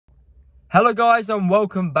Hello guys, and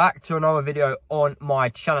welcome back to another video on my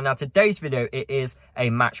channel. Now today's video, it is a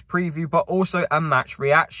match preview but also a match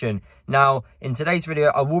reaction. Now in today's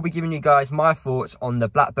video I will be giving you guys my thoughts on the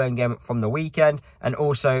Blackburn game from the weekend and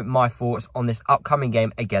also my thoughts on this upcoming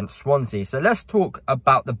game against Swansea. So let's talk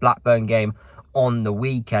about the Blackburn game on the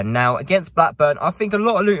weekend. Now against Blackburn, I think a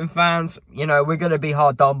lot of Luton fans, we're going to be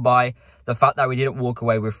hard done by the fact that we didn't walk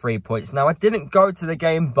away with 3 points. Now I didn't go to the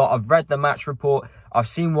game, but I've read the match report. I've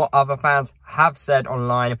seen what other fans have said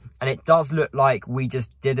online, and it does look like we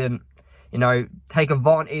just didn't, take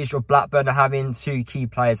advantage of Blackburn having two key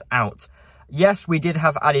players out. Yes, we did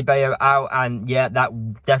have Adebayo out, and yeah,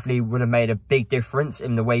 that definitely would have made a big difference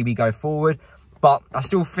in the way we go forward. But I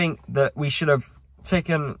still think that we should have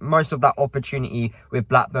taken most of that opportunity with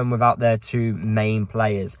Blackburn without their two main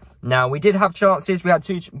players. Now, we did have chances. We had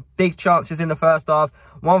two big chances in the first half.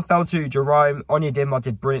 One fell to Jerome. Onyedinma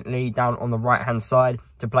did brilliantly down on the right-hand side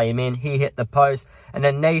to play him in. He hit the post. And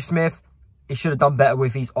then Naismith, he should have done better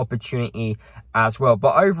with his opportunity as well.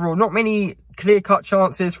 But overall, not many clear-cut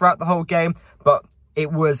chances throughout the whole game. But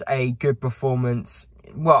it was a good performance.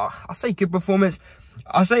 Well, I say good performance.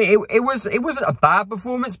 I say it wasn't a bad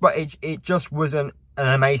performance, but it just wasn't an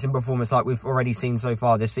amazing performance like we've already seen so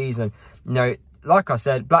far this season. Like I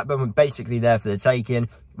said, Blackburn were basically there for the taking.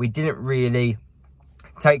 We didn't really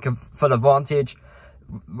take full advantage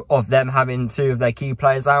of them having two of their key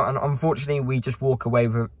players out, and unfortunately we just walk away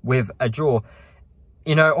with a draw.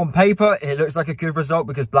 On paper, it looks like a good result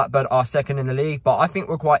because Blackburn are second in the league, but I think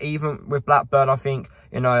we're quite even with Blackburn. I think,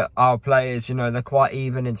 our players, they're quite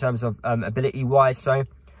even in terms of ability-wise. So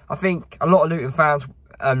I think a lot of Luton fans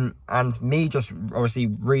and me just obviously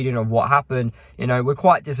reading of what happened, we're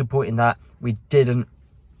quite disappointed that we didn't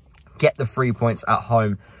get the 3 points at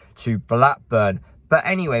home to Blackburn. But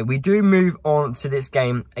anyway, we do move on to this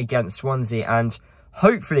game against Swansea, and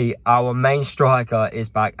hopefully our main striker is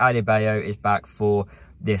back. Adebayo is back for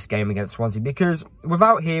this game against Swansea, because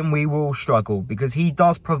without him we will struggle, because he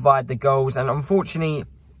does provide the goals, and unfortunately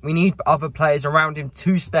we need other players around him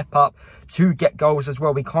to step up to get goals as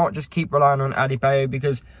well. We can't just keep relying on Adebayo,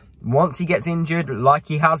 because once he gets injured, like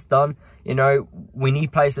he has done, we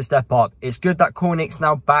need players to step up. It's good that Cornick's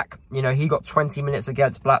now back. He got 20 minutes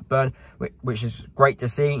against Blackburn, which is great to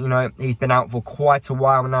see. He's been out for quite a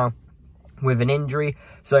while now with an injury.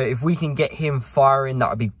 So if we can get him firing, that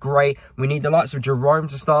would be great. We need the likes of Jerome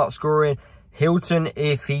to start scoring. Hilton,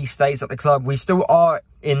 if he stays at the club. We still are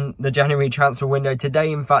in the January transfer window.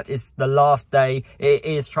 Today, in fact, is the last day. It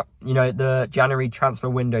is, the January transfer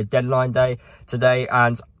window deadline day today.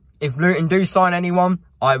 And if Luton do sign anyone,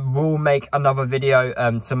 I will make another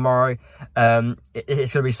video tomorrow.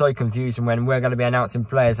 It's going to be so confusing when we're going to be announcing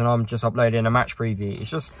players and I'm just uploading a match preview.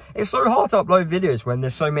 It's so hard to upload videos when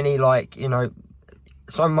there's so many,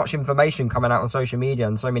 so much information coming out on social media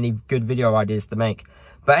and so many good video ideas to make.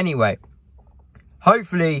 But anyway,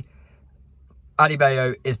 hopefully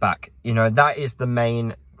Adebayo is back. That is the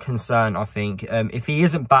main concern, I think. If he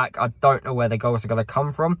isn't back, I don't know where the goals are going to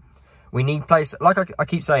come from. We need players, like I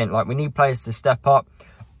keep saying, we need players to step up.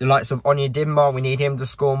 The likes of Onyedinma, we need him to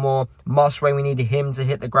score more. Musway, we need him to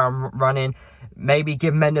hit the ground running. Maybe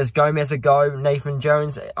give Mendes Gomez a go. Nathan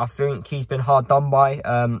Jones, I think he's been hard done by.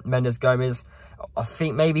 Mendes Gomez, I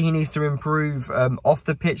think maybe he needs to improve off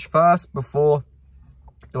the pitch first before,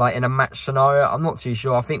 in a match scenario. I'm not too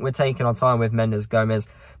sure. I think we're taking our time with Mendes Gomez.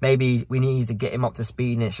 Maybe we need to get him up to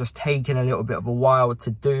speed, and it's just taking a little bit of a while to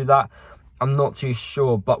do that. I'm not too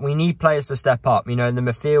sure, but we need players to step up. In the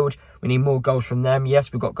midfield, we need more goals from them.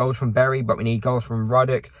 Yes, we've got goals from Berry, but we need goals from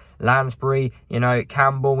Ruddock, Lansbury,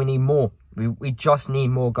 Campbell. We need more. We just need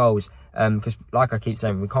more goals, because like I keep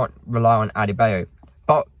saying, we can't rely on Adebayo.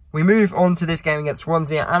 But we move on to this game against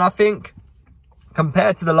Swansea, and I think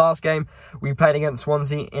compared to the last game we played against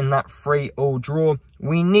Swansea in that 3-3 draw,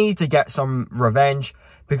 we need to get some revenge,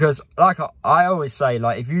 because like I always say,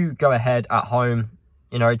 if you go ahead at home,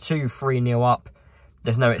 2-3-0 up,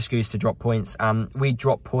 there's no excuse to drop points. We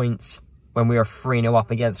dropped points when we were 3-0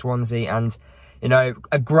 up against Swansea, and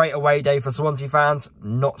a great away day for Swansea fans,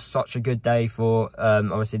 not such a good day for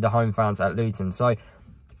obviously the home fans at Luton. So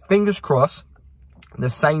fingers crossed the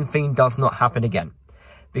same thing does not happen again,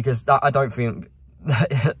 because I don't think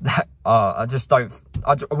I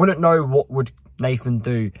wouldn't know what would Nathan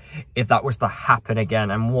do if that was to happen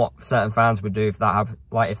again, and what certain fans would do if that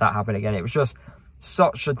happened again. It was just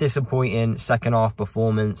such a disappointing second half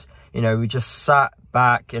performance. We just sat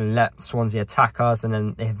back and let Swansea attack us, and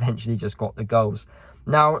then they eventually just got the goals.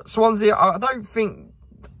 Now, Swansea, I think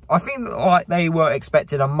they were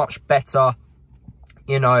expecting a much better,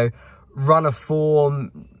 run of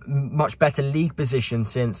form, much better league position,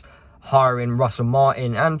 since hiring Russell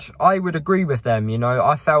Martin, and I would agree with them. You know,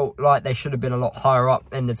 I felt like they should have been a lot higher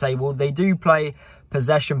up in the table. They do play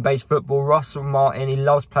possession-based football. Russell Martin, he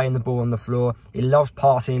loves playing the ball on the floor. He loves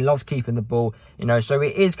passing. He loves keeping the ball. You know, so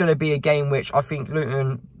it is going to be a game which I think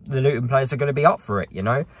the Luton players are going to be up for it. You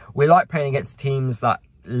know, we like playing against teams that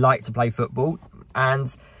like to play football,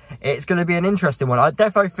 and it's going to be an interesting one. I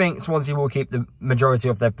definitely think Swansea will keep the majority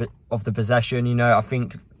of the possession. You know, I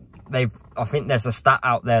think there's a stat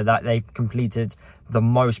out there that they've completed the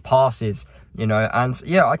most passes. You know, and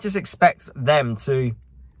yeah, I just expect them to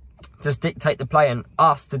just dictate the play and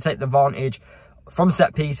us to take the advantage from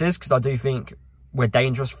set pieces, because I do think we're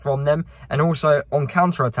dangerous from them, and also on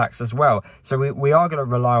counter attacks as well. So we are going to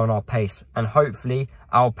rely on our pace, and hopefully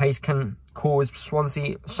our pace can cause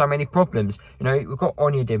Swansea so many problems. You know, we've got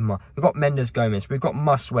Onyedinma, we've got Mendes Gomez, we've got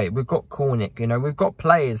Musway, we've got Cornick. You know, we've got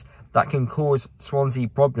players that can cause Swansea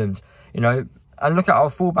problems. You know, and look at our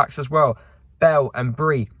fullbacks as well, Bell and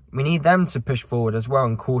Bree. We need them to push forward as well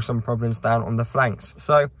and cause some problems down on the flanks.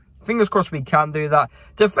 So fingers crossed we can do that.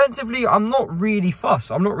 Defensively, I'm not really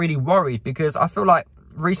fussed. I'm not really worried, because I feel like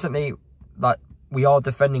recently that we are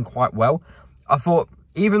defending quite well. I thought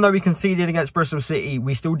even though we conceded against Bristol City,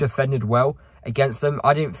 we still defended well against them.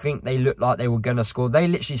 I didn't think they looked like they were going to score. They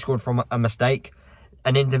literally scored from a mistake,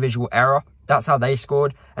 an individual error. That's how they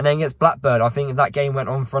scored. And then against Blackburn, I think if that game went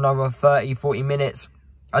on for another 30, 40 minutes,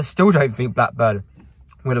 I still don't think Blackburn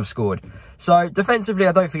would have scored. So defensively,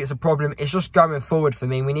 I don't think it's a problem. It's just going forward for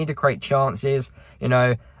me. We need to create chances. You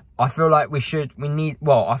know, I feel like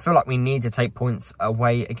we need to take points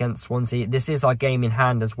away against Swansea. This is our game in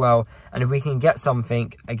hand as well. And if we can get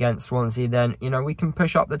something against Swansea, then, you know, we can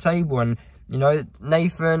push up the table. And, you know,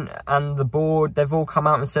 Nathan and the board, they've all come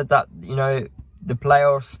out and said that, you know, the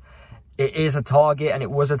playoffs, it is a target, and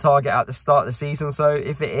it was a target at the start of the season. So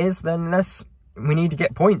if it is, then we need to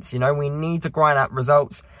get points. You know, we need to grind out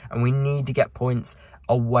results, and we need to get points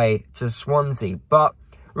away to Swansea. But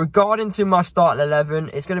regarding to my starting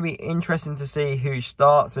 11, it's going to be interesting to see who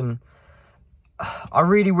starts. And I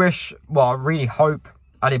really hope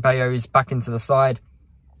Adebayo is back into the side.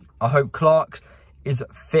 I hope Clark is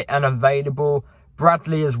fit and available.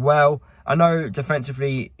 Bradley as well. I know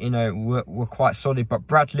defensively, you know, we're quite solid, but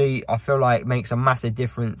Bradley, I feel like, makes a massive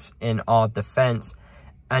difference in our defence.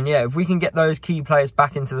 And yeah, if we can get those key players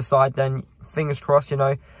back into the side, then fingers crossed, you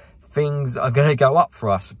know, things are going to go up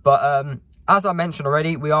for us. But as I mentioned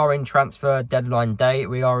already, we are in transfer deadline day.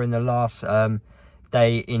 We are in the last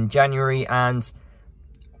day in January, and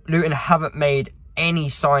Luton haven't made any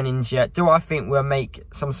signings yet. Do I think we'll make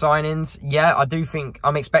some signings? Yeah, I do think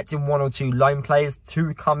I'm expecting 1 or 2 loan players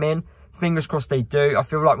to come in. Fingers crossed they do. I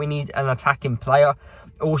feel like we need an attacking player.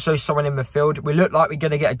 Also, someone in midfield. We look like we're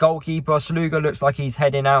going to get a goalkeeper. Sluga looks like he's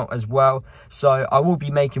heading out as well. So I will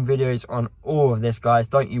be making videos on all of this, guys.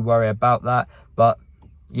 Don't you worry about that. But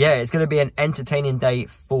yeah, it's going to be an entertaining day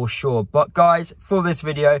for sure. But guys, for this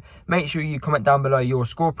video, make sure you comment down below your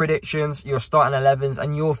score predictions, your starting 11s,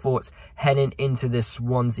 and your thoughts heading into this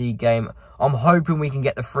Swansea game. I'm hoping we can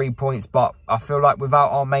get the 3 points, but I feel like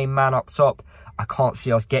without our main man up top, I can't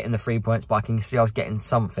see us getting the 3 points, but I can see us getting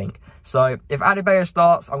something. So if Adebayo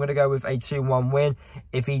starts, I'm going to go with a 2-1 win.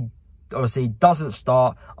 If he obviously doesn't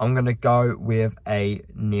start, I'm going to go with a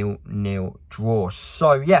 0-0 draw.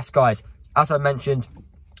 So yes, guys, as I mentioned,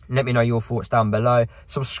 let me know your thoughts down below.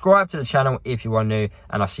 Subscribe to the channel if you are new,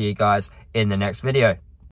 and I'll see you guys in the next video.